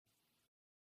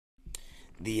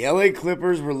The LA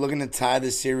Clippers were looking to tie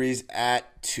the series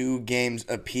at 2 games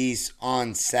apiece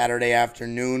on Saturday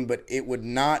afternoon, but it would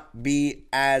not be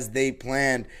as they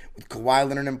planned. With Kawhi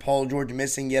Leonard and Paul George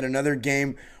missing yet another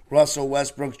game, Russell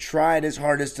Westbrook tried his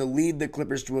hardest to lead the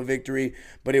Clippers to a victory,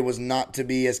 but it was not to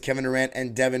be as Kevin Durant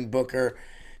and Devin Booker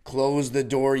closed the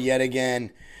door yet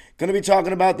again. Going to be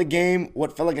talking about the game,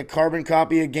 what felt like a carbon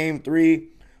copy of Game 3,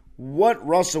 what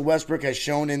Russell Westbrook has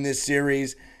shown in this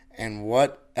series, and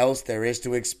what else there is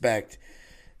to expect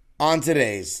on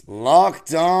today's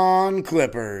Locked On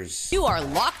Clippers. You are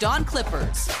Locked On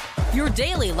Clippers, your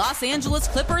daily Los Angeles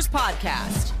Clippers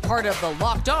podcast, part of the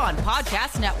Locked On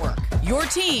Podcast Network, your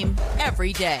team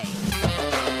every day.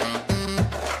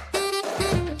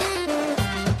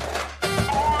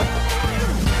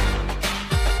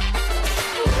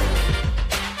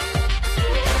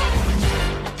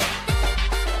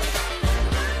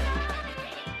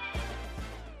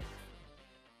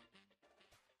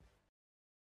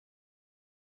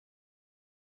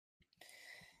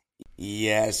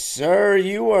 Yes, sir.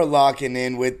 You are locking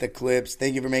in with the Clips.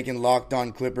 Thank you for making Locked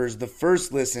On Clippers the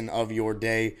first listen of your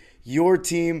day, your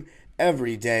team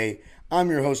every day. I'm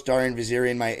your host, Darian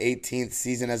Vaziri, in my 18th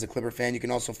season as a Clipper fan. You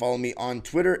can also follow me on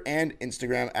Twitter and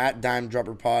Instagram at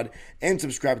DimeDropperPod and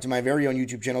subscribe to my very own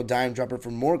YouTube channel, Dime Dropper,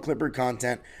 for more Clipper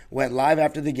content. Went live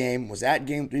after the game, was at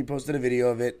Game 3, posted a video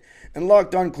of it, and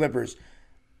Locked On Clippers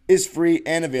is free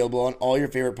and available on all your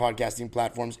favorite podcasting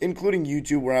platforms, including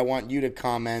YouTube, where I want you to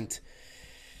comment.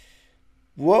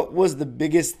 What was the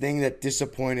biggest thing that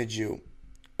disappointed you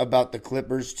about the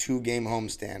Clippers' 2-game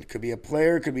homestand? Could be a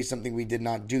player, could be something we did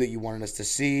not do that you wanted us to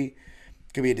see,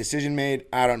 could be a decision made.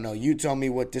 I don't know. You tell me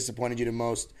what disappointed you the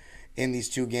most in these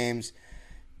 2 games.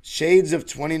 Shades of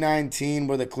 2019,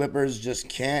 where the Clippers just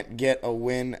can't get a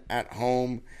win at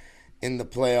home in the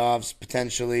playoffs,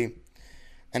 potentially,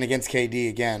 and against KD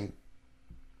again.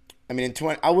 I mean,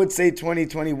 I would say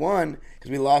 2021,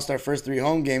 because we lost our first 3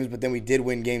 home games, but then we did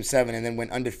win Game 7 and then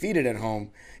went undefeated at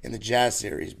home in the Jazz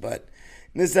series. But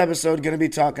in this episode, going to be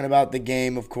talking about the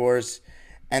game, of course,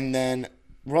 and then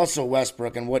Russell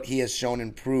Westbrook and what he has shown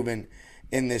and proven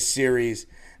in this series.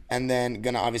 And then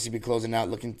going to obviously be closing out,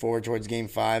 looking forward towards Game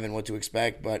 5 and what to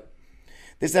expect. But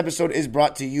this episode is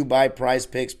brought to you by Prize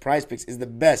Picks. Prize Picks is the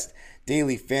best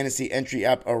daily fantasy entry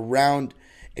app around.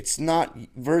 It's not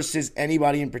versus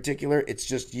anybody in particular. It's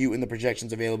just you and the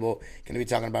projections available. Going to be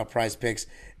talking about Prize Picks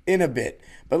in a bit.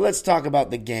 But let's talk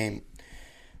about the game.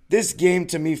 This game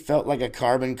to me felt like a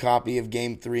carbon copy of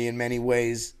Game 3 in many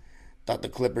ways. Thought the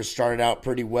Clippers started out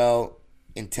pretty well.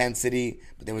 Intensity.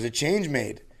 But there was a change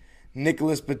made.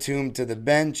 Nicholas Batum to the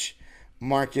bench.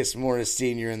 Marcus Morris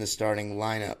Sr. in the starting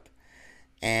lineup.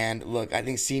 And look, I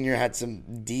think Sr. had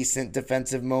some decent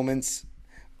defensive moments.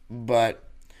 But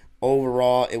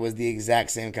overall, it was the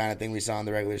exact same kind of thing we saw in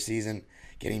the regular season.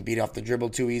 Getting beat off the dribble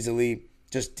too easily.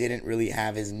 Just didn't really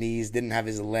have his knees, didn't have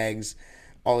his legs.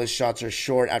 All his shots are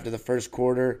short after the first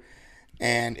quarter.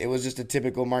 And it was just a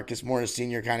typical Marcus Morris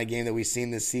Sr. kind of game that we've seen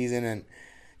this season. And,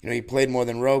 you know, he played more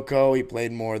than Rocco. He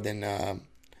played more than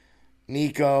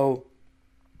Nico.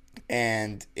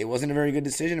 And it wasn't a very good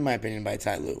decision, in my opinion, by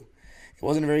Ty Lue. It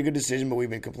wasn't a very good decision, but we've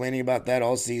been complaining about that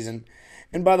all season.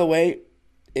 And by the way,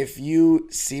 if you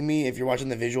see me, if you're watching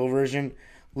the visual version,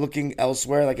 looking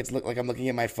elsewhere, like I'm looking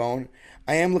at my phone,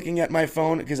 I am looking at my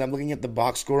phone because I'm looking at the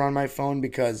box score on my phone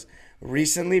because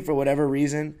recently, for whatever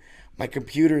reason, my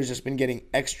computer has just been getting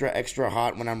extra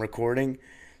hot when I'm recording.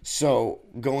 So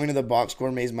going to the box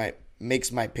score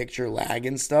makes my picture lag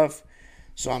and stuff.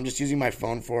 So I'm just using my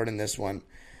phone for it in this one.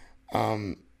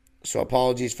 So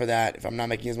apologies for that if I'm not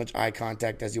making as much eye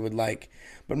contact as you would like.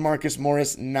 But Marcus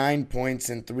Morris, 9 points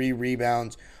and 3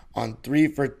 rebounds on 3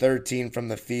 for 13 from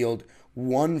the field,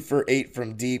 1 for 8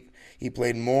 from deep. He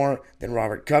played more than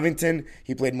Robert Covington.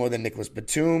 He played more than Nicholas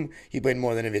Batum. He played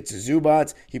more than Ivica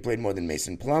Zubac. He played more than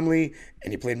Mason Plumlee.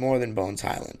 And he played more than Bones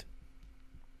Highland.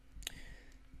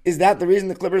 Is that the reason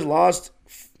the Clippers lost?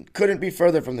 Couldn't be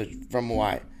further from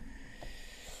why.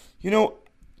 You know,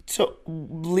 to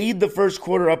lead the first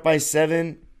quarter up by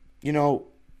 7,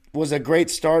 was a great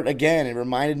start again. It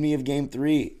reminded me of Game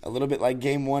 3, a little bit like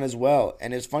Game 1 as well.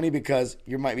 And it's funny because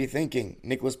you might be thinking,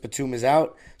 Nicholas Batum is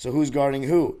out, so who's guarding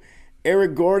who?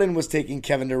 Eric Gordon was taking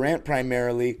Kevin Durant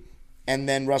primarily, and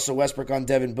then Russell Westbrook on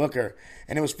Devin Booker.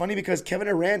 And it was funny because Kevin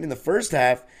Durant in the first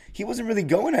half, he wasn't really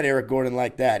going at Eric Gordon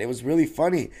like that. It was really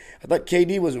funny. I thought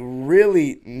KD was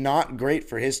really not great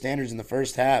for his standards in the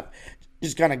first half.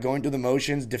 Just kind of going through the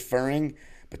motions, deferring.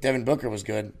 But Devin Booker was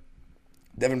good.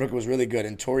 Devin Booker was really good.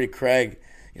 And Torrey Craig,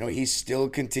 he still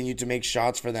continued to make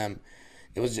shots for them.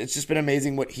 It's just been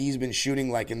amazing what he's been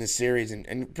shooting like in this series,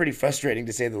 and pretty frustrating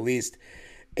to say the least.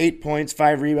 8 points,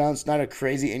 5 rebounds. Not a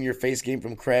crazy in-your-face game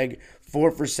from Craig.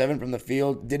 4 for 7 from the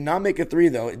field. Did not make a 3,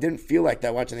 though. It didn't feel like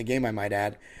that watching the game, I might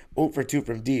add. 0 for 2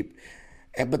 from deep.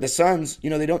 But the Suns,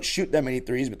 they don't shoot that many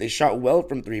threes, but they shot well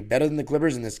from 3. Better than the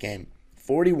Clippers in this game.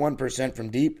 41% from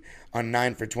deep on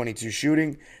 9 for 22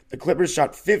 shooting. The Clippers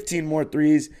shot 15 more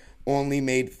threes, only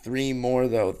made 3 more,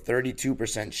 though.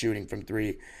 32% shooting from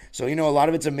 3. So, a lot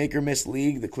of it's a make-or-miss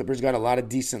league. The Clippers got a lot of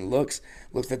decent looks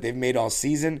that they've made all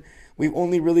season. We've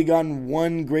only really gotten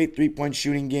one great three-point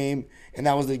shooting game, and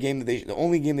that was the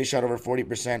only game they shot over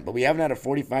 40%. But we haven't had a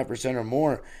 45% or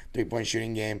more three-point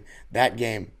shooting game. That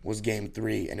game was Game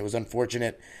 3, and it was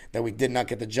unfortunate that we did not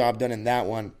get the job done in that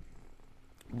one.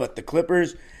 But the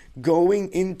Clippers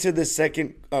going into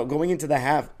the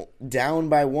half down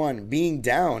by 1, being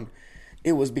down,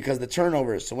 it was because of the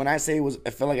turnovers. So when I say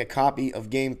it felt like a copy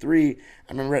of Game 3,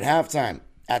 I remember at halftime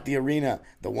at the arena,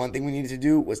 the one thing we needed to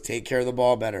do was take care of the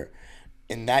ball better.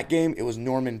 In that game, it was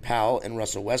Norman Powell and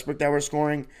Russell Westbrook that were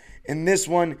scoring. In this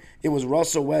one, it was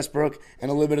Russell Westbrook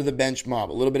and a little bit of the bench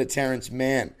mob, a little bit of Terrence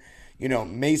Mann.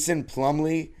 Mason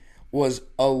Plumlee was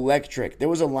electric. There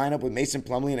was a lineup with Mason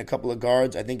Plumlee and a couple of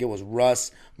guards. I think it was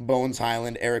Russ, Bones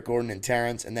Highland, Eric Gordon, and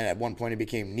Terrence. And then at one point it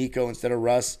became Nico instead of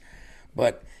Russ.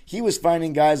 But he was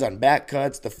finding guys on back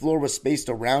cuts. The floor was spaced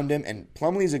around him. And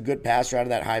Plumlee's a good passer out of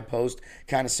that high post,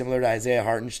 kind of similar to Isaiah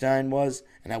Hartenstein was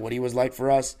and what he was like for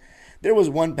us. There was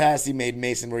one pass he made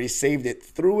Mason where he saved it,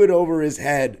 threw it over his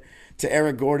head to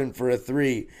Eric Gordon for a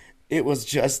 3. It was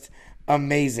just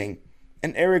amazing.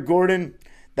 And Eric Gordon,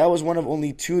 that was one of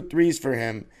only 2 threes for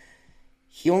him.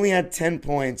 He only had 10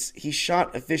 points. He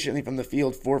shot efficiently from the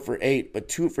field, 4 for 8, but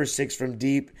 2 for 6 from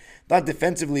deep. Thought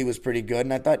defensively was pretty good,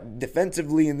 and I thought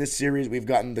defensively in this series we've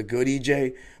gotten the good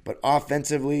EJ, but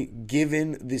offensively,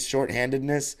 given the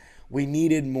shorthandedness, we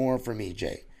needed more from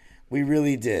EJ. We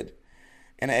really did.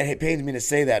 And it pains me to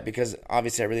say that because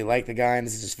obviously I really like the guy, and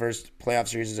this is his first playoff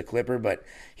series as a Clipper, but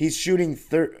he's shooting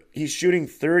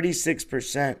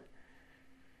 36%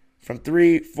 from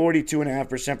 3,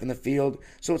 42.5% from the field.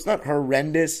 So it's not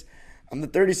horrendous. The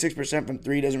 36% from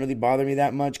 3 doesn't really bother me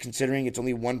that much, considering it's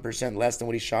only 1% less than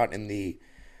what he shot in the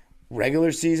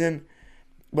regular season.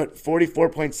 But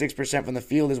 44.6% from the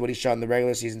field is what he shot in the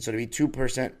regular season. So to be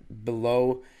 2%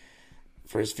 below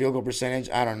for his field goal percentage,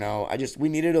 I don't know. We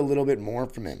needed a little bit more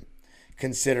from him,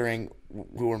 considering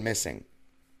who we're missing.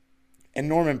 And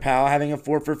Norman Powell having a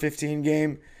 4 for 15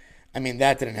 game,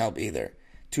 that didn't help either.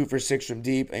 2 for 6 from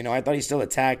deep. I thought he still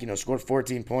attacked, scored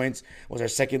 14 points, was our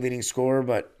second leading scorer,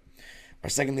 but our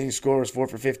second leading scorer was 4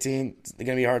 for 15. It's going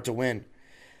to be hard to win.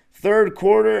 Third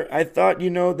quarter, I thought,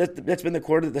 that's been the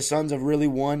quarter that the Suns have really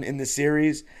won in the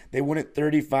series. They won it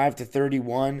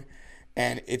 35-31,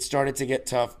 and it started to get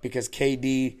tough because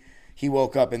KD, he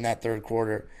woke up in that third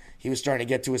quarter. He was starting to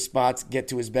get to his spots, get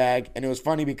to his bag. And it was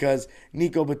funny because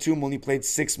Nico Batum only played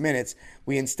 6 minutes.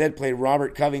 We instead played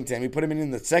Robert Covington. We put him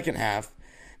in the second half,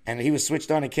 and he was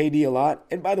switched on to KD a lot.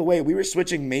 And by the way, we were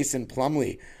switching Mason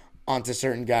Plumlee onto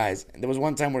certain guys. And there was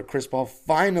one time where Chris Paul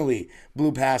finally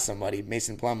blew past somebody,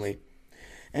 Mason Plumlee.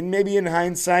 And maybe in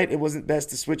hindsight, it wasn't best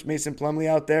to switch Mason Plumlee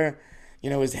out there.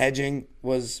 His hedging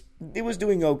was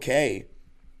doing okay.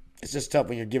 It's just tough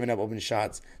when you're giving up open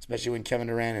shots, especially when Kevin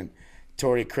Durant and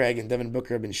Torrey Craig and Devin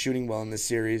Booker have been shooting well in this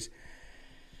series.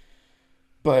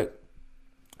 But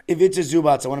if it's a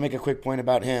Zubats, I want to make a quick point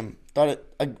about him.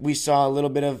 We saw a little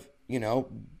bit of,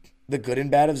 the good and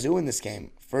bad of Zoo in this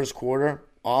game. First quarter,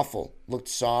 awful. Looked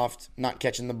soft, not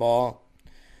catching the ball.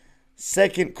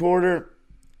 Second quarter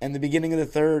and the beginning of the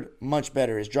third, much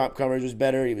better. His drop coverage was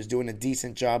better. He was doing a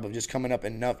decent job of just coming up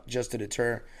enough just to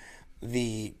deter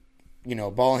the,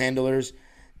 ball handlers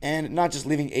and not just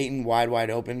leaving Ayton wide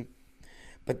open.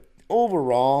 But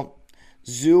overall,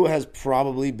 Zoo has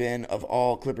probably been, of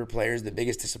all Clipper players, the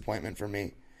biggest disappointment for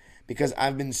me. Because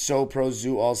I've been so pro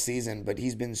Zoo all season, but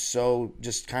he's been so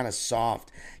just kind of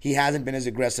soft. He hasn't been as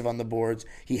aggressive on the boards.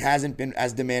 He hasn't been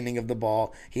as demanding of the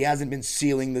ball. He hasn't been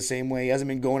sealing the same way. He hasn't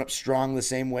been going up strong the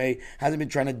same way. Hasn't been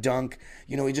trying to dunk.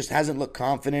 He just hasn't looked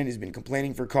confident. He's been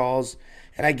complaining for calls.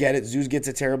 And I get it. Zeus gets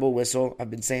a terrible whistle. I've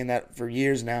been saying that for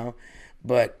years now.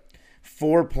 But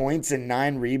 4 points and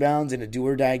 9 rebounds in a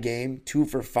do-or-die game, 2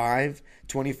 for 5,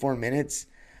 24 minutes.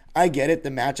 I get it. The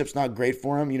matchup's not great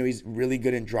for him. He's really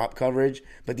good in drop coverage,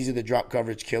 but these are the drop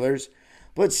coverage killers.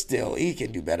 But still, he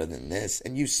can do better than this.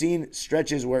 And you've seen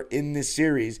stretches where in this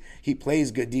series, he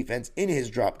plays good defense in his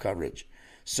drop coverage.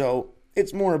 So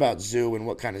it's more about Zoo and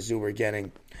what kind of Zoo we're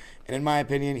getting. And in my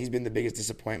opinion, he's been the biggest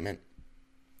disappointment.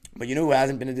 But you know who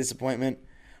hasn't been a disappointment?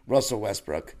 Russell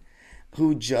Westbrook,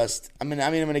 who just, I'm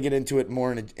going to get into it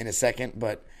more in a second,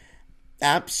 but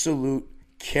absolute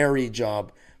carry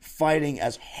job, fighting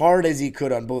as hard as he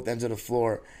could on both ends of the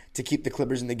floor to keep the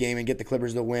Clippers in the game and get the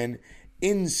Clippers the win.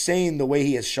 Insane the way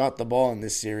he has shot the ball in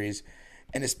this series.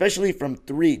 And especially from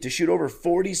three, to shoot over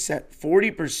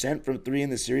 40% from three in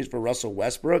the series for Russell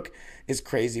Westbrook is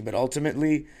crazy. But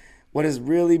ultimately, what has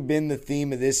really been the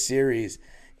theme of this series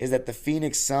is that the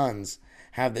Phoenix Suns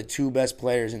have the two best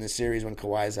players in the series when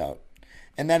Kawhi's out.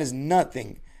 And that is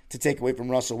nothing to take away from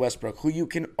Russell Westbrook, who you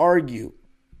can argue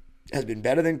has been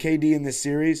better than KD in this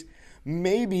series.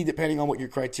 Maybe, depending on what your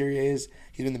criteria is,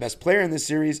 he's been the best player in this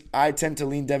series. I tend to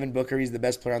lean Devin Booker. He's the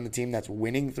best player on the team that's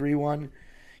winning 3-1.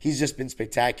 He's just been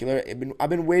spectacular. I've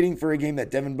been waiting for a game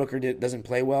that Devin Booker doesn't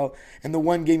play well. And the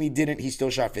one game he didn't, he still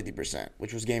shot 50%,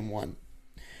 which was game 1.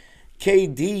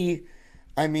 KD,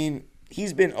 I mean,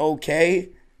 he's been okay.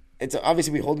 It's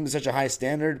obviously we hold him to such a high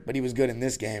standard, but he was good in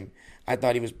this game. I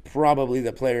thought he was probably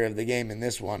the player of the game in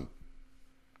this one.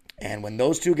 And when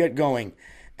those two get going,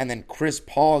 and then Chris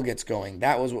Paul gets going,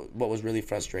 that was what was really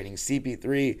frustrating.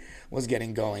 CP3 was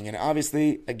getting going. And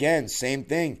obviously, again, same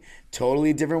thing.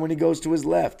 Totally different when he goes to his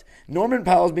left. Norman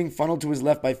Powell's being funneled to his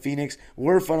left by Phoenix.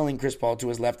 We're funneling Chris Paul to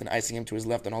his left and icing him to his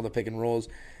left on all the pick and rolls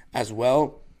as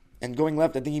well. And going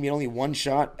left, I think he made only one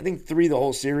shot. I think 3 the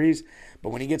whole series. But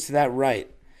when he gets to that right,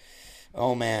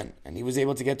 oh man. And he was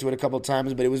able to get to it a couple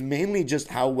times, but it was mainly just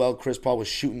how well Chris Paul was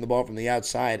shooting the ball from the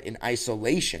outside in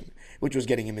isolation, which was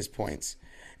getting him his points.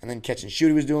 And then catch and shoot,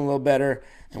 he was doing a little better.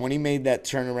 And when he made that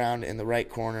turnaround in the right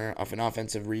corner off an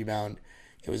offensive rebound,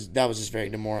 that was just very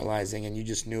demoralizing, and you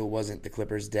just knew it wasn't the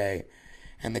Clippers' day.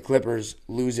 And the Clippers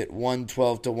lose it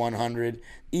 112-100.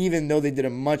 Even though they did a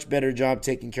much better job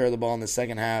taking care of the ball in the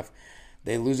second half,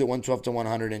 they lose it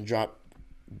 112-100 and drop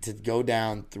to go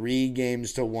down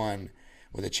 3-1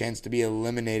 with a chance to be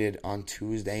eliminated on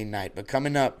Tuesday night. But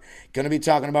coming up, going to be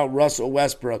talking about Russell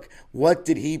Westbrook. What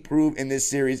did he prove in this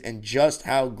series, and just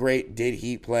how great did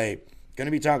he play? Going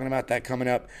to be talking about that coming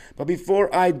up. But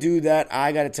before I do that,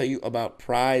 I got to tell you about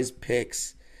Prize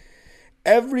Picks.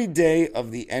 Every day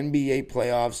of the NBA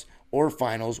playoffs or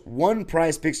finals, one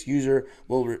Prize Picks user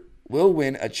will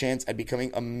win a chance at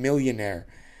becoming a millionaire.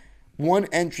 One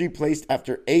entry placed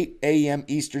after 8 a.m.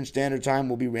 Eastern Standard Time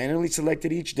will be randomly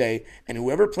selected each day, and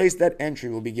whoever placed that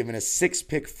entry will be given a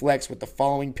 6-pick flex with the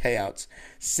following payouts.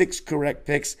 6 correct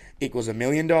picks equals $1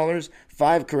 million.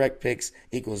 5 correct picks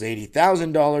equals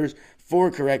 $80,000.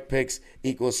 4 correct picks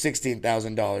equals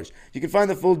 $16,000. You can find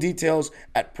the full details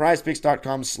at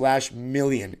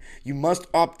prizepicks.com/million. You must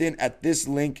opt in at this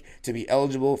link to be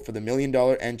eligible for the $1 million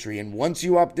entry. And once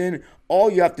you opt in, all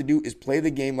you have to do is play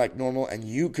the game like normal, and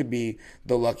you could be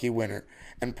the lucky winner.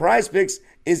 And Prize Picks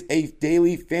is a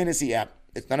daily fantasy app.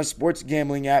 It's not a sports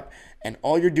gambling app, and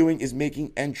all you're doing is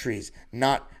making entries,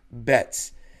 not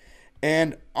bets.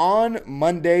 And on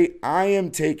Monday, I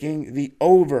am taking the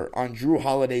over on Drew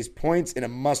Holiday's points in a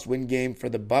must-win game for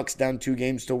the Bucks, down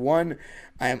 2-1.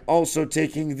 I am also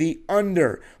taking the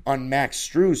under on Max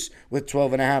Strus with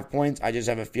 12.5 points. I just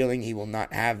have a feeling he will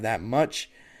not have that much.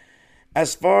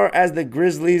 As far as the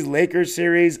Grizzlies-Lakers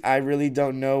series, I really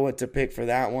don't know what to pick for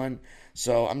that one.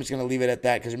 So I'm just going to leave it at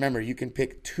that, because remember, you can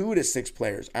pick 2 to 6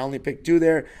 players. I only picked 2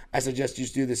 there. I suggest you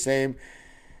do the same.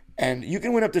 And you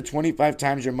can win up to 25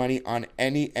 times your money on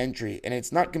any entry. And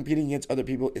it's not competing against other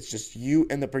people. It's just you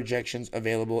and the projections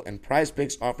available. And Prize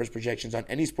Picks offers projections on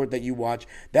any sport that you watch.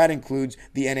 That includes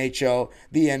the NHL,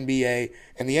 the NBA,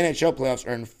 and the NHL playoffs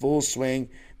are in full swing.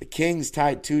 The Kings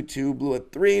tied 2-2, blew a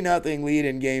 3-0 lead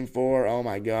in Game 4. Oh,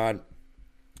 my God.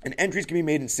 And entries can be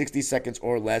made in 60 seconds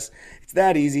or less. It's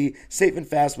that easy, safe and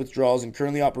fast withdrawals, and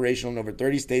currently operational in over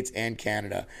 30 states and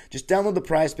Canada. Just download the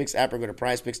Prize Picks app or go to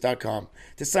prizepicks.com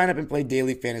to sign up and play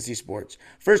daily fantasy sports.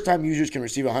 First-time users can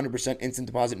receive a 100% instant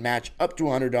deposit match up to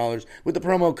 $100 with the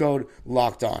promo code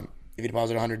LOCKEDON. If you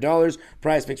deposit $100,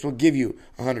 Prize Picks will give you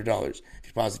 $100. If you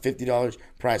deposit $50,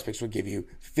 Prize Picks will give you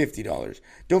 $50.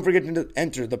 Don't forget to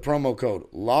enter the promo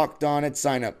code LOCKEDON at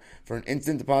sign up for an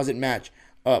instant deposit match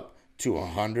up to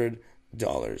 $100.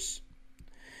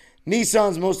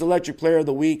 Nissan's Most Electric Player of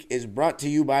the Week is brought to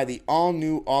you by the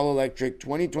all-new, all-electric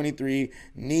 2023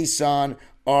 Nissan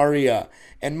Ariya.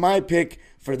 And my pick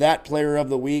for that player of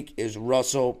the week is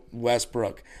Russell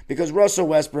Westbrook. Because Russell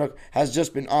Westbrook has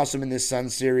just been awesome in this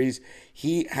Suns series.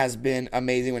 He has been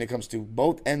amazing when it comes to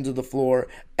both ends of the floor,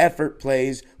 effort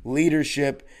plays,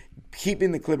 leadership,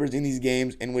 keeping the Clippers in these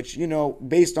games in which,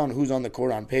 based on who's on the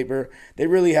court on paper, they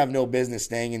really have no business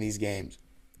staying in these games.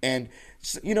 And,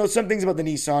 some things about the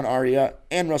Nissan Ariya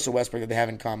and Russell Westbrook that they have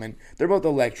in common. They're both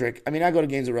electric. I mean, I go to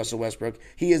games with Russell Westbrook.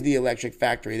 He is the electric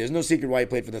factory. There's no secret why he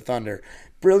played for the Thunder.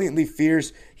 Brilliantly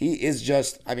fierce. He is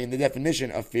just, the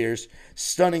definition of fierce.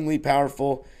 Stunningly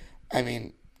powerful.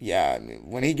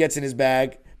 when he gets in his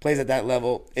bag, plays at that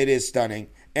level, it is stunning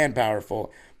and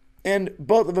powerful. And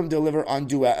both of them deliver on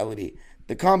duality.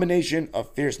 The combination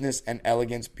of fierceness and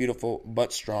elegance, beautiful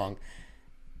but strong.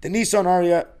 The Nissan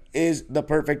Ariya is the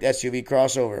perfect SUV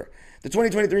crossover. The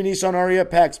 2023 Nissan Ariya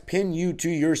packs pin you to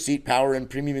your seat power and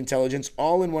premium intelligence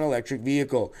all in one electric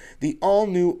vehicle. The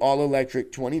all-new,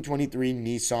 all-electric 2023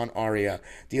 Nissan Ariya.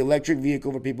 The electric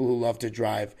vehicle for people who love to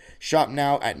drive. Shop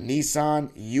now at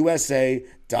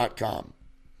nissanusa.com.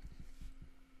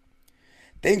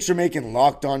 Thanks for making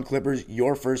Locked On Clippers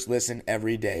your first listen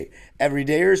every day.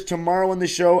 Everydayers, tomorrow on the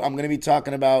show, I'm going to be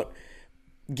talking about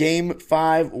Game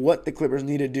 5, what the Clippers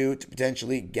need to do to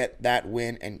potentially get that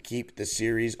win and keep the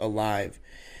series alive.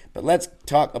 But let's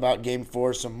talk about Game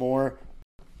 4 some more.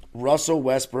 Russell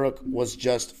Westbrook was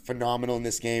just phenomenal in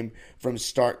this game from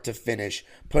start to finish,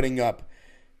 putting up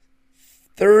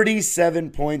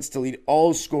 37 points to lead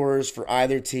all scorers for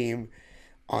either team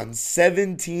on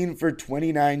 17 for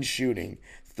 29 shooting,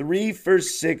 3 for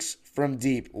 6 from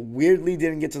deep. Weirdly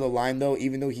didn't get to the line though,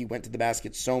 even though he went to the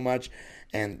basket so much.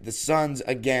 And the Suns,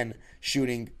 again,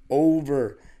 shooting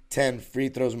over 10 free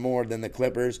throws more than the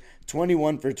Clippers.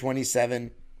 21 for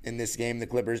 27 in this game. The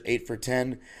Clippers, 8 for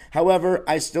 10. However,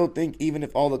 I still think even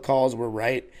if all the calls were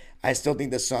right, I still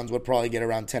think the Suns would probably get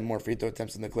around 10 more free throw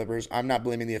attempts than the Clippers. I'm not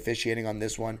blaming the officiating on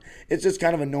this one. It's just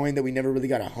kind of annoying that we never really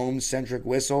got a home-centric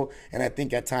whistle, and I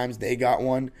think at times they got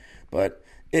one. But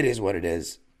it is what it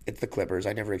is. It's the Clippers.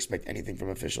 I never expect anything from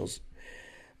officials.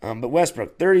 But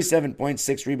Westbrook, 37 points,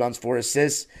 6 rebounds, 4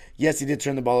 assists. Yes, he did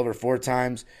turn the ball over 4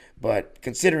 times, but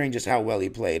considering just how well he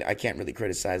played, I can't really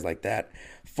criticize like that.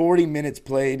 40 minutes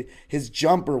played. His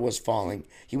jumper was falling.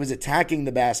 He was attacking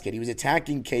the basket. He was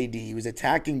attacking KD. He was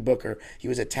attacking Booker. He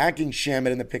was attacking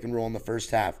Shamet in the pick and roll in the first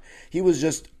half. He was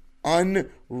just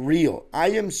unreal.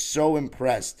 I am so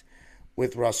impressed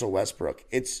with Russell Westbrook.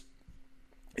 It's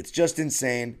just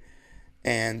insane.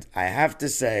 And I have to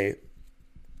say,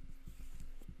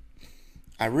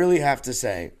 I really have to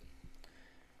say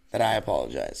that I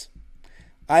apologize.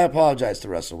 I apologize to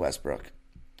Russell Westbrook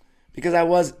because I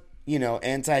was,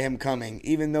 anti him coming,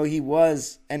 even though he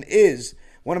was and is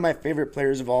one of my favorite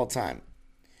players of all time.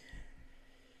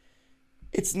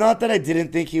 It's not that I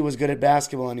didn't think he was good at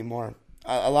basketball anymore.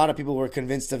 A lot of people were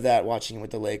convinced of that watching him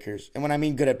with the Lakers. And when I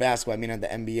mean good at basketball, I mean at the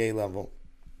NBA level.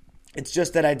 It's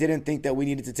just that I didn't think that we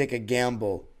needed to take a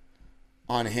gamble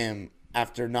on him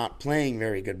after not playing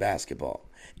very good basketball.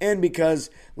 And because,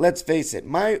 let's face it,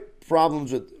 my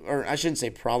problems with, or I shouldn't say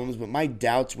problems, but my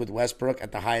doubts with Westbrook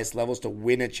at the highest levels to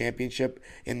win a championship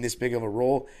in this big of a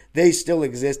role, they still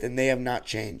exist and they have not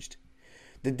changed.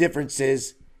 The difference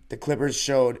is the Clippers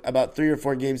showed about 3 or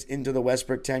 4 games into the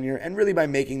Westbrook tenure, and really by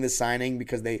making the signing,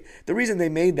 because the reason they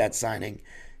made that signing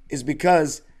is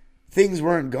because things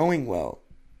weren't going well.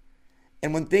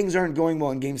 And when things aren't going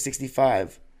well in Game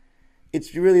 65,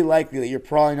 it's really likely that you're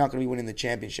probably not going to be winning the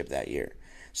championship that year.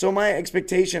 So my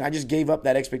expectation, I just gave up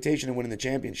that expectation of winning the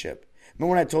championship.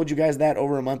 Remember when I told you guys that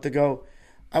over a month ago?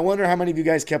 I wonder how many of you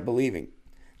guys kept believing.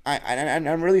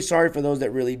 I'm really sorry for those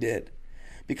that really did.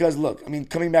 Because look,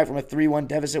 coming back from a 3-1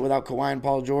 deficit without Kawhi and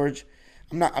Paul George,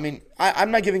 I'm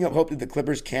not giving up hope that the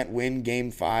Clippers can't win Game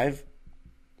 5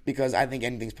 because I think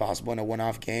anything's possible in a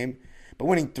one-off game. But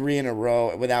winning 3 in a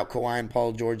row without Kawhi and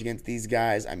Paul George against these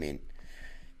guys, the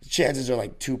chances are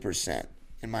like 2%,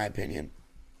 in my opinion.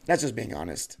 That's just being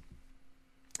honest.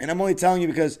 And I'm only telling you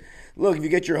because, look, if you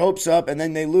get your hopes up and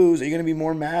then they lose, are you going to be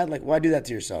more mad? Like, why do that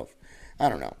to yourself? I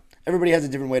don't know. Everybody has a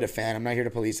different way to fan. I'm not here to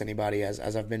police anybody, as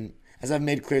I've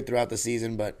made clear throughout the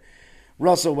season. But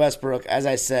Russell Westbrook, as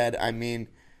I said, I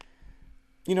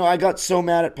got so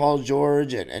mad at Paul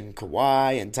George and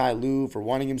Kawhi and Ty Lue for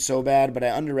wanting him so bad, but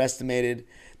I underestimated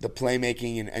the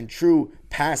playmaking and true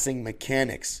passing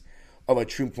mechanics of a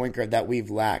true point guard that we've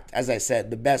lacked. As I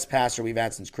said, the best passer we've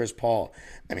had since Chris Paul.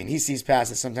 He sees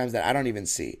passes sometimes that I don't even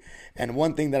see. And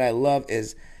one thing that I love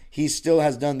is he still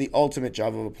has done the ultimate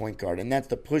job of a point guard, and that's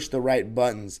to push the right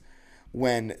buttons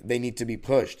when they need to be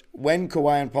pushed. When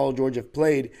Kawhi and Paul George have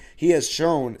played, he has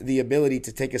shown the ability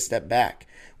to take a step back.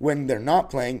 When they're not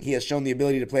playing, he has shown the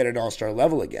ability to play at an all-star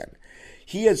level again.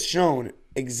 He has shown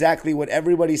exactly what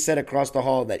everybody said across the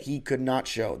hall that he could not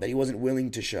show, that he wasn't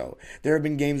willing to show. There have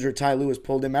been games where Ty Lue has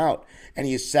pulled him out, and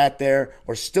he has sat there,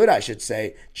 or stood, I should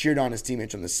say, cheered on his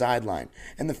teammates on the sideline.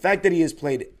 And the fact that he has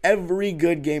played every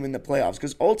good game in the playoffs,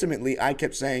 because ultimately I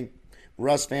kept saying,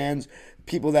 Russ fans,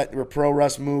 people that were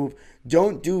pro-Russ move,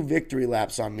 don't do victory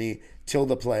laps on me till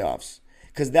the playoffs,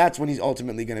 because that's when he's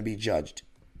ultimately going to be judged.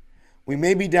 We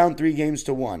may be down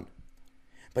 3-1,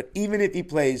 but even if he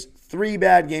plays 3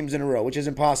 bad games in a row, which is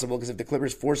impossible because if the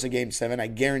Clippers force a Game 7, I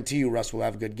guarantee you Russ will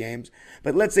have good games.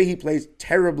 But let's say he plays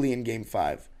terribly in Game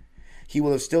 5. He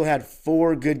will have still had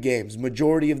 4 good games.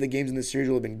 Majority of the games in the series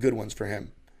will have been good ones for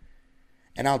him.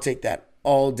 And I'll take that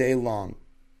all day long.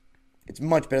 It's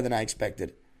much better than I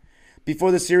expected.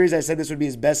 Before the series, I said this would be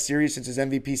his best series since his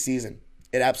MVP season.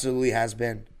 It absolutely has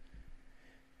been.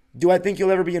 Do I think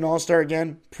he'll ever be an all-star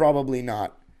again? Probably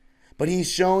not. But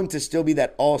he's shown to still be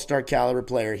that all-star caliber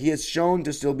player. He has shown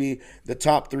to still be the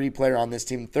top 3 player on this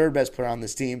team, third best player on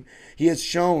this team. He has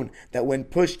shown that when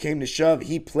push came to shove,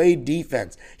 he played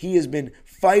defense. He has been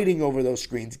fighting over those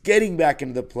screens, getting back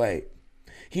into the play.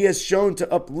 He has shown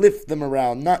to uplift the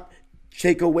morale, not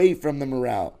take away from the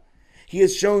morale. He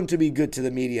has shown to be good to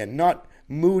the media, not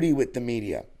moody with the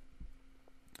media.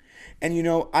 And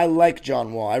I like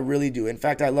John Wall. I really do. In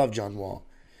fact, I love John Wall.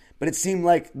 But it seemed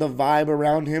like the vibe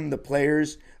around him, the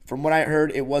players, from what I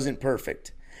heard, it wasn't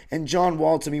perfect. And John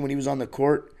Wall, to me, when he was on the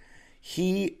court,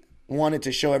 he wanted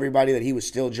to show everybody that he was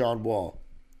still John Wall.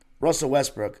 Russell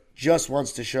Westbrook just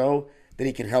wants to show that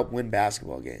he can help win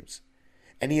basketball games.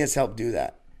 And he has helped do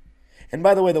that. And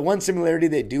by the way, the one similarity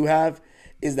they do have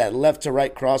is that left to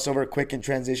right crossover, quick in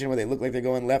transition, where they look like they're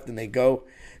going left and they go.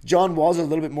 John Wall's a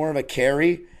little bit more of a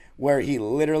carry, where he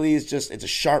literally is it's a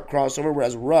sharp crossover,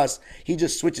 whereas Russ, he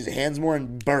just switches hands more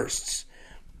and bursts.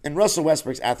 And Russell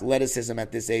Westbrook's athleticism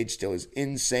at this age still is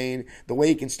insane. The way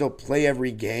he can still play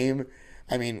every game.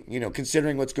 I mean,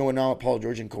 considering what's going on with Paul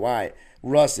George and Kawhi,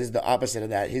 Russ is the opposite of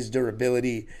that. His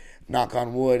durability, knock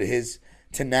on wood, his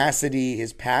tenacity,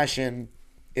 his passion,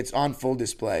 it's on full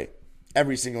display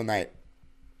every single night.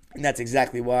 And that's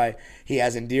exactly why he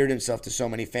has endeared himself to so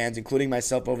many fans, including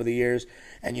myself over the years.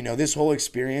 And, this whole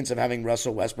experience of having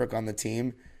Russell Westbrook on the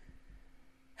team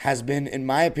has been, in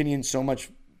my opinion, so much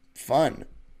fun.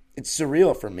 It's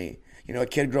surreal for me. A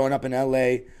kid growing up in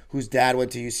L.A. whose dad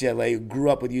went to UCLA, who grew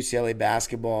up with UCLA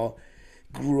basketball,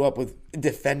 grew up with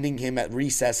defending him at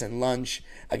recess and lunch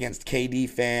against KD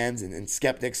fans and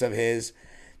skeptics of his,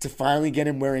 to finally get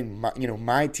him wearing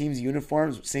my team's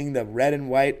uniforms, seeing the red and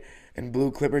white and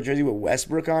blue Clipper jersey with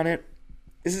Westbrook on it.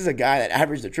 This is a guy that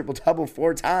averaged a triple-double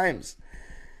 4 times.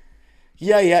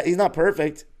 Yeah, he's not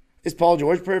perfect. Is Paul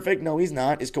George perfect? No, he's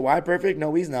not. Is Kawhi perfect?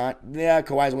 No, he's not. Yeah,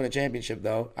 Kawhi's won a championship,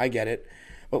 though. I get it.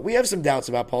 But we have some doubts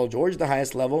about Paul George, the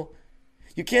highest level.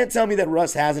 You can't tell me that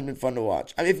Russ hasn't been fun to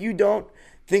watch. I mean, if you don't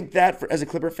think that as a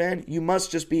Clipper fan, you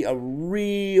must just be a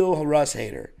real Russ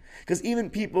hater. Because even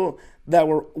people that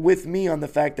were with me on the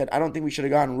fact that I don't think we should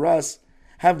have gotten Russ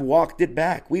have walked it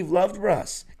back. We've loved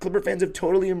Russ. Clipper fans have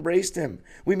totally embraced him.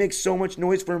 We make so much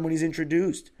noise for him when he's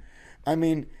introduced. I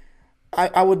mean,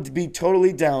 I would be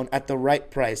totally down at the right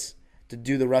price to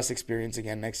do the Russ experience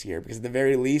again next year, because at the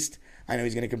very least, I know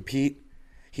he's going to compete.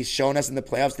 He's shown us in the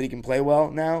playoffs that he can play well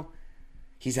now.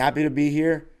 He's happy to be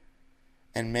here.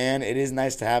 And man, it is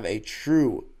nice to have a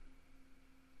true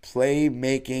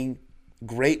playmaking,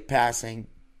 great passing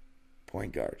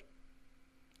point guard.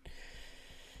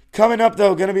 Coming up,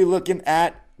 though, going to be looking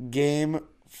at Game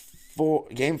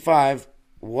 5,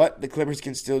 what the Clippers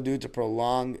can still do to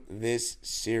prolong this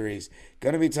series.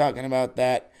 Going to be talking about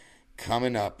that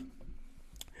coming up.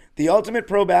 The Ultimate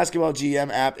Pro Basketball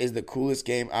GM app is the coolest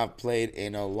game I've played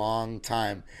in a long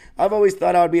time. I've always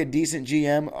thought I would be a decent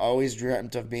GM, always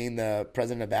dreamt of being the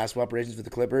president of basketball operations for the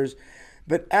Clippers.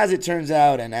 But as it turns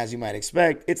out, and as you might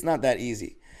expect, it's not that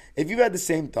easy. If you've had the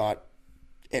same thought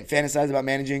and fantasized about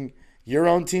managing your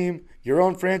own team, your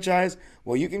own franchise,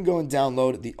 well, you can go and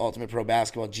download the Ultimate Pro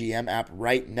Basketball GM app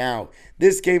right now.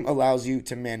 This game allows you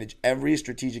to manage every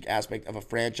strategic aspect of a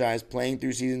franchise, playing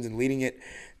through seasons and leading it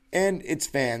and its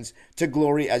fans to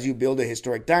glory as you build a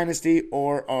historic dynasty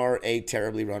or are a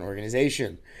terribly run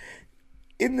organization.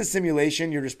 In the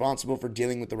simulation, you're responsible for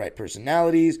dealing with the right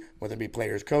personalities, whether it be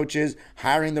players, coaches,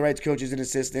 hiring the right coaches and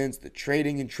assistants, the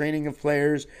trading and training of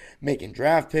players, making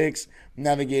draft picks,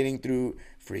 navigating through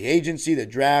free agency, the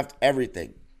draft,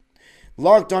 everything.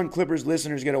 Locked On Clippers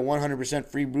listeners get a 100%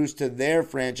 free boost to their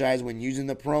franchise when using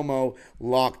the promo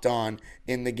Locked On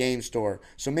in the game store.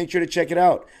 So make sure to check it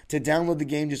out. To download the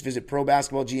game, just visit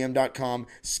probasketballgm.com,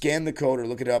 scan the code, or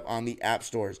look it up on the app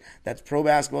stores. That's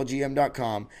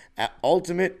probasketballgm.com at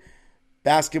Ultimate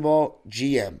Basketball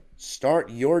GM.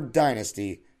 Start your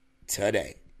dynasty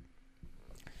today.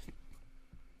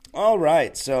 All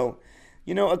right, so,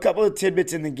 a couple of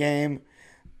tidbits in the game.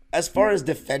 As far as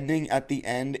defending at the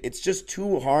end, it's just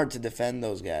too hard to defend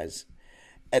those guys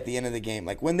at the end of the game.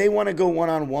 Like, when they want to go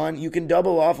one-on-one, you can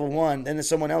double off of one, then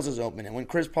someone else is open. And when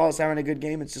Chris Paul's having a good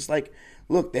game, it's just like,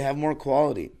 look, they have more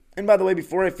quality. And by the way,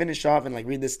 before I finish off and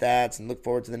read the stats and look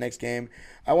forward to the next game,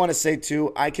 I want to say,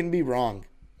 too, I can be wrong.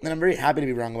 And I'm very happy to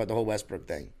be wrong about the whole Westbrook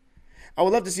thing. I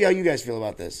would love to see how you guys feel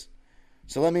about this.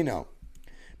 So let me know.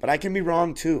 But I can be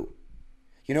wrong too.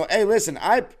 Hey, listen,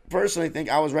 I personally think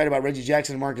I was right about Reggie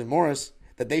Jackson and Marcus Morris,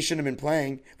 that they shouldn't have been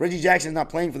playing. Reggie Jackson's not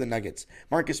playing for the Nuggets.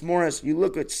 Marcus Morris,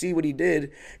 you see what he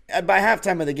did. By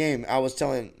halftime of the game, I was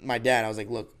telling my dad, I was like,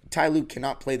 look, Ty Lue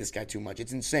cannot play this guy too much.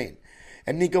 It's insane.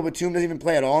 And Nico Batum doesn't even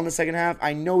play at all in the second half.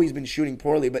 I know he's been shooting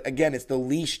poorly, but again, it's the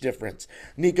leash difference.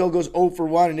 Nico goes 0 for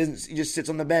 1 and he just sits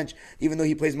on the bench, even though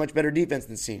he plays much better defense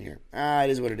than Senior. It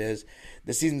is what it is.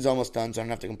 The season's almost done, so I don't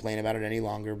have to complain about it any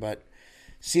longer. But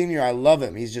Senior, I love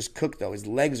him. He's just cooked, though. His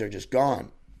legs are just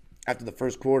gone after the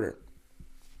first quarter.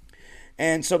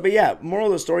 And so, but yeah, moral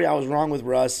of the story, I was wrong with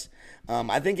Russ.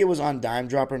 I think it was on Dime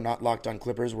Dropper, not Locked On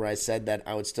Clippers, where I said that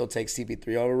I would still take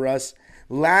CP3 over Russ.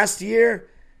 Last year,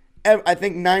 I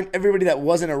think everybody that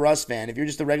wasn't a Russ fan, if you're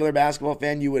just a regular basketball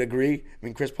fan, you would agree. I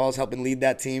mean, Chris Paul's helping lead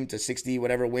that team to 60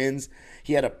 whatever wins.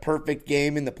 He had a perfect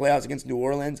game in the playoffs against New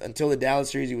Orleans. Until the Dallas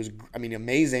series, he was,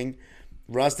 amazing.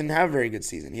 Russ didn't have a very good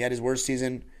season. He had his worst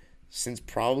season since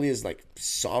probably his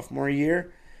sophomore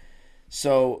year.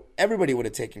 So everybody would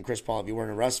have taken Chris Paul if you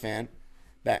weren't a Russ fan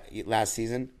back last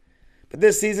season. But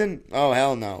this season, oh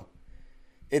hell no.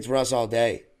 It's Russ all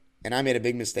day. And I made a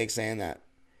big mistake saying that.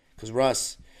 Because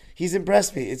Russ, he's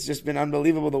impressed me. It's just been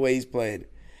unbelievable the way he's played.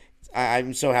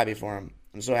 I'm so happy for him.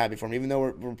 Even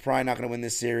though we're probably not going to win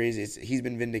this series, he's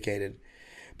been vindicated.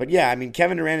 But yeah,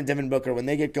 Kevin Durant and Devin Booker, when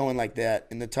they get going like that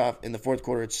in the fourth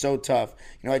quarter, it's so tough.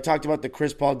 I talked about the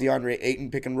Chris Paul, DeAndre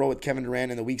Ayton pick and roll with Kevin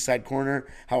Durant in the weak side corner,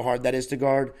 how hard that is to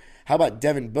guard. How about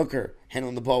Devin Booker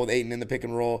handling the ball with Ayton in the pick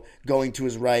and roll, going to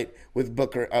his right with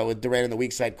with Durant in the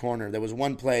weak side corner? There was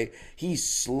one play, he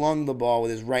slung the ball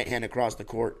with his right hand across the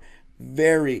court.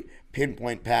 Very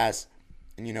pinpoint pass.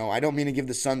 And, I don't mean to give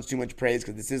the Suns too much praise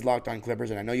because this is Locked On Clippers,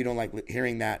 and I know you don't like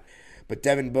hearing that. But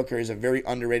Devin Booker is a very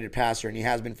underrated passer, and he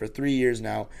has been for 3 years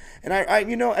now. And I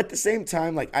at the same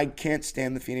time, I can't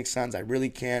stand the Phoenix Suns. I really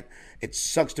can't. It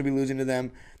sucks to be losing to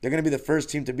them. They're going to be the first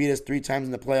team to beat us 3 times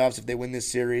in the playoffs if they win this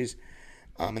series.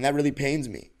 And that really pains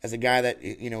me as a guy that,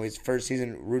 his first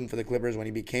season rooting for the Clippers when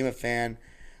he became a fan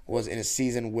was in a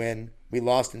season when we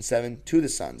lost in 7 to the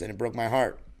Suns, and it broke my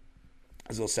heart.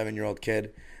 As a little 7-year-old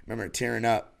kid, I remember tearing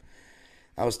up.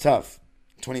 That was tough.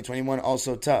 2021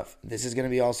 also tough. This is going to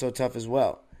be also tough as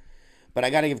well. But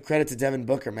I got to give credit to Devin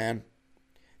Booker, man.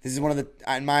 This is one of the,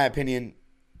 in my opinion,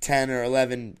 10 or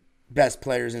 11 best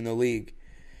players in the league.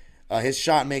 His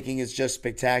shot making is just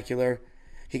spectacular.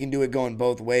 He can do it going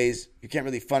both ways. You can't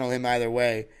really funnel him either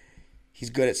way.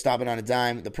 He's good at stopping on a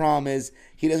dime. The problem is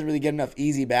he doesn't really get enough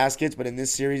easy baskets, but in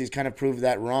this series he's kind of proved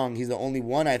that wrong. He's the only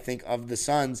one, I think, of the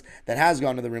Suns that has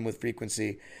gone to the rim with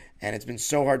frequency. And it's been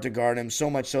so hard to guard him, so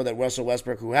much so that Russell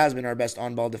Westbrook, who has been our best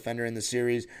on-ball defender in the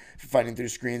series, fighting through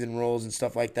screens and rolls and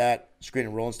stuff like that,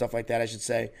 I should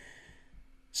say,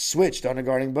 switched on to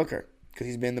guarding Booker because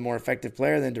he's been the more effective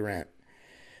player than Durant.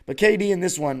 But KD in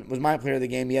this one was my player of the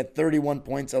game. He had 31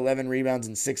 points, 11 rebounds,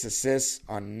 and 6 assists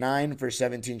on 9 for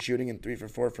 17 shooting and 3 for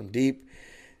 4 from deep,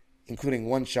 including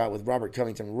one shot with Robert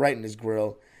Covington right in his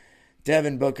grill.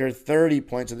 Devin Booker, 30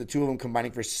 points, so the two of them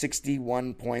combining for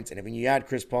 61 points. And when you add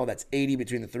Chris Paul, that's 80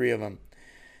 between the three of them.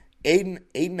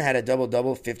 Aiden had a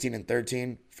double-double, 15 and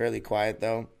 13. Fairly quiet,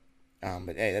 though.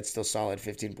 But, hey, that's still solid.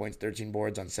 15 points, 13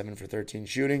 boards on 7 for 13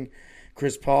 shooting.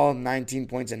 Chris Paul, 19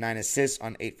 points and 9 assists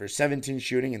on 8 for 17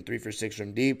 shooting and 3 for 6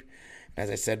 from deep. And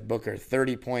as I said, Booker,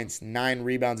 30 points, 9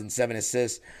 rebounds and 7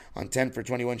 assists on 10 for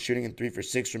 21 shooting and 3 for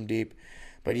 6 from deep.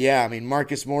 But yeah,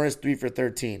 Marcus Morris, 3 for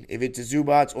 13. Ivica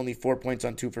Zubac, only 4 points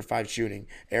on 2 for 5 shooting.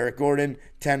 Eric Gordon,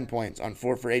 10 points on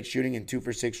 4 for 8 shooting and 2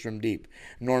 for 6 from deep.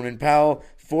 Norman Powell,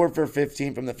 4 for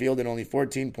 15 from the field and only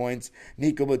 14 points.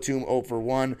 Nico Batum, 0 for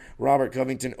 1. Robert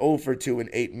Covington, 0 for 2 in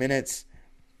 8 minutes.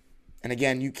 And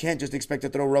again, you can't just expect to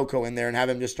throw Rocco in there and have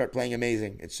him just start playing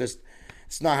amazing. It's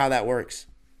not how that works.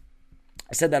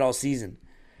 I said that all season.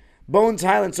 Bones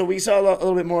Highland, so we saw a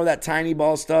little bit more of that tiny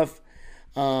ball stuff.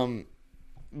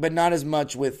 But not as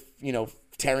much with,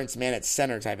 Terrence Mann at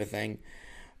center type of thing.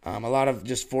 A lot of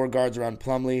just 4 guards around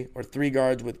Plumlee, or 3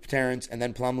 guards with Terrence and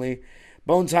then Plumlee.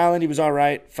 Bones Highland, he was all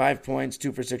right. 5 points,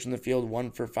 2 for 6 from the field,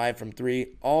 1 for 5 from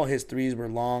 3. All his threes were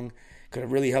long. Could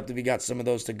have really helped if he got some of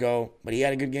those to go. But he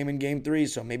had a good game in Game 3,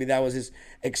 so maybe that was his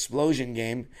explosion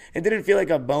game. It didn't feel like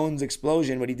a Bones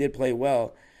explosion, but he did play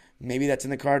well. Maybe that's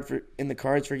in the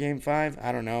cards for Game 5.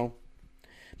 I don't know.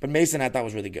 But Mason, I thought,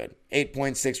 was really good. 8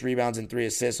 points, 6 rebounds, and 3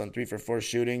 assists on 3 for 4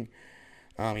 shooting.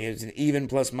 He was an even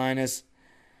plus-minus.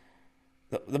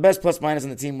 The best plus minus on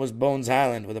the team was Bones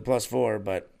Highland with a +4,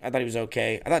 but I thought he was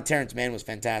okay. I thought Terrence Mann was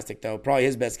fantastic, though. Probably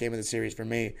his best game of the series for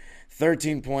me.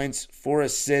 13 points, 4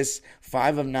 assists,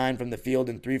 5 of 9 from the field,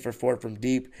 and 3 for 4 from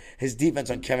deep. His defense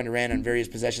on Kevin Durant on various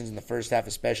possessions in the first half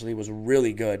especially was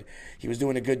really good. He was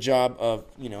doing a good job of,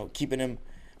 keeping him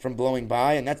from blowing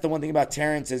by. And that's the one thing about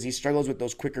Terrence is he struggles with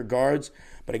those quicker guards.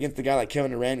 But against a guy like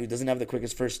Kevin Durant who doesn't have the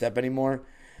quickest first step anymore,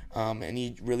 and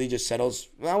he really just settles.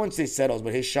 Well, I wouldn't say settles,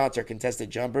 but his shots are contested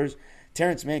jumpers.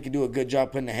 Terrence Mann can do a good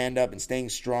job putting a hand up and staying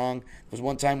strong. There was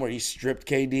one time where he stripped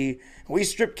KD. We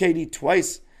stripped KD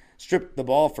twice, stripped the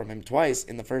ball from him twice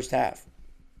in the first half.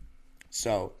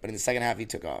 But in the second half, he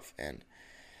took off, and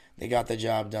they got the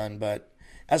job done. But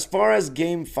as far as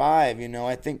Game 5,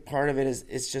 I think part of it is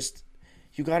it's just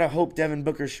you got to hope Devin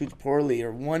Booker shoots poorly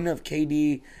or one of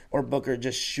KD or Booker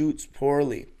just shoots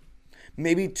poorly.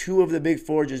 Maybe 2 of the big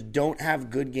 4 just don't have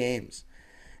good games.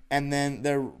 And then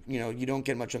you don't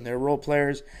get much on their role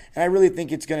players. And I really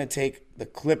think it's going to take the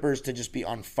Clippers to just be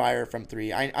on fire from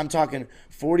 3. I'm talking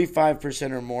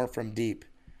 45% or more from deep.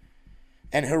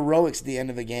 And heroics at the end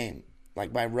of the game,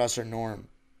 like by Russ or Norm.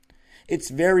 It's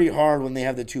very hard when they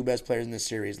have the 2 best players in the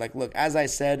series. Like, look, as I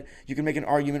said, you can make an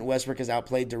argument Westbrook has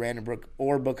outplayed Durant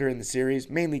or Booker in the series,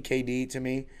 mainly KD to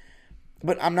me.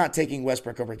 But I'm not taking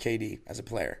Westbrook over KD as a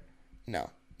player.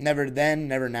 No. Never then,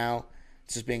 never now.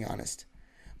 It's just being honest.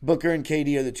 Booker and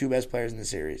KD are the 2 best players in the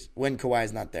series when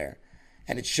Kawhi's not there.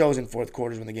 And it shows in fourth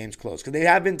quarters when the game's close. Because they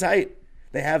have been tight.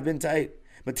 They have been tight.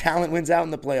 But talent wins out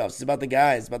in the playoffs. It's about the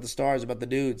guys, it's about the stars, about the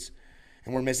dudes.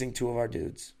 And we're missing 2 of our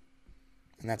dudes.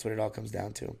 And that's what it all comes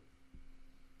down to.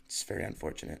 It's very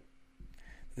unfortunate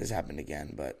that this happened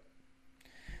again. But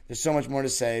there's so much more to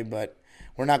say. But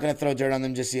we're not going to throw dirt on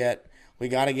them just yet. We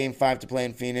got a Game 5 to play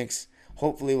in Phoenix.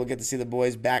 Hopefully we'll get to see the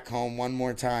boys back home one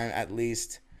more time at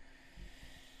least.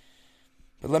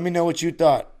 But let me know what you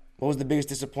thought. What was the biggest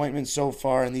disappointment so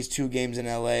far in these 2 games in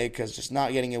LA? Because just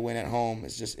not getting a win at home, it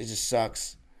just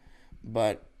sucks.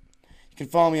 But you can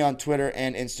follow me on Twitter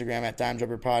and Instagram at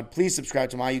DimeDropperPod. Please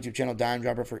subscribe to my YouTube channel, Dime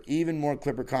Dropper, for even more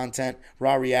Clipper content,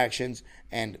 raw reactions,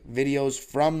 and videos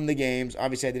from the games.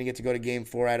 Obviously, I didn't get to go to Game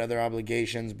 4. I had other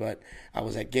obligations, but I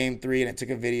was at Game 3, and I took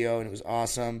a video, and it was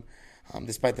awesome,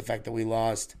 despite the fact that we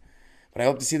lost. But I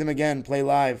hope to see them again play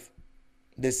live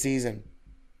this season.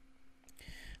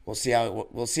 We'll see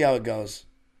how it goes.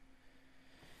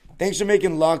 Thanks for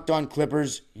making Locked On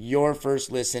Clippers your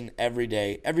first listen every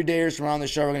day. Every day from around the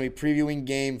show, we're going to be previewing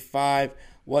Game 5,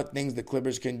 what things the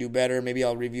Clippers can do better. Maybe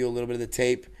I'll review a little bit of the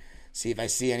tape, see if I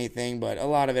see anything. But a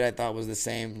lot of it I thought was the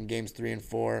same from Games 3 and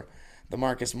 4. The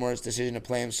Marcus Morris decision to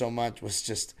play him so much was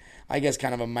just, I guess,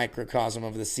 kind of a microcosm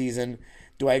of the season.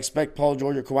 Do I expect Paul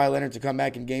George or Kawhi Leonard to come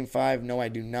back in Game 5? No, I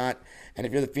do not. And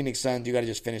if you're the Phoenix Suns, you got to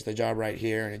just finish the job right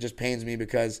here. And it just pains me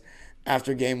because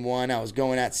after Game 1, I was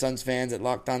going at Suns fans at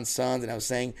Locked On Suns, and I was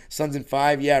saying, Suns in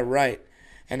 5? Yeah, right.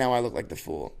 And now I look like the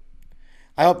fool.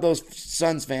 I hope those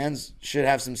Suns fans should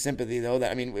have some sympathy, though.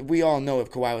 We all know if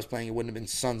Kawhi was playing, it wouldn't have been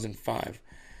Suns in 5.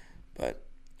 But,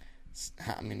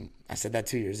 I said that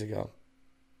 2 years ago.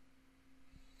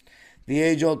 The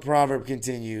age-old proverb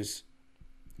continues.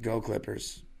 Go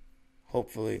Clippers.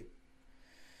 Hopefully,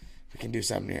 we can do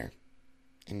something here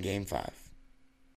in Game 5.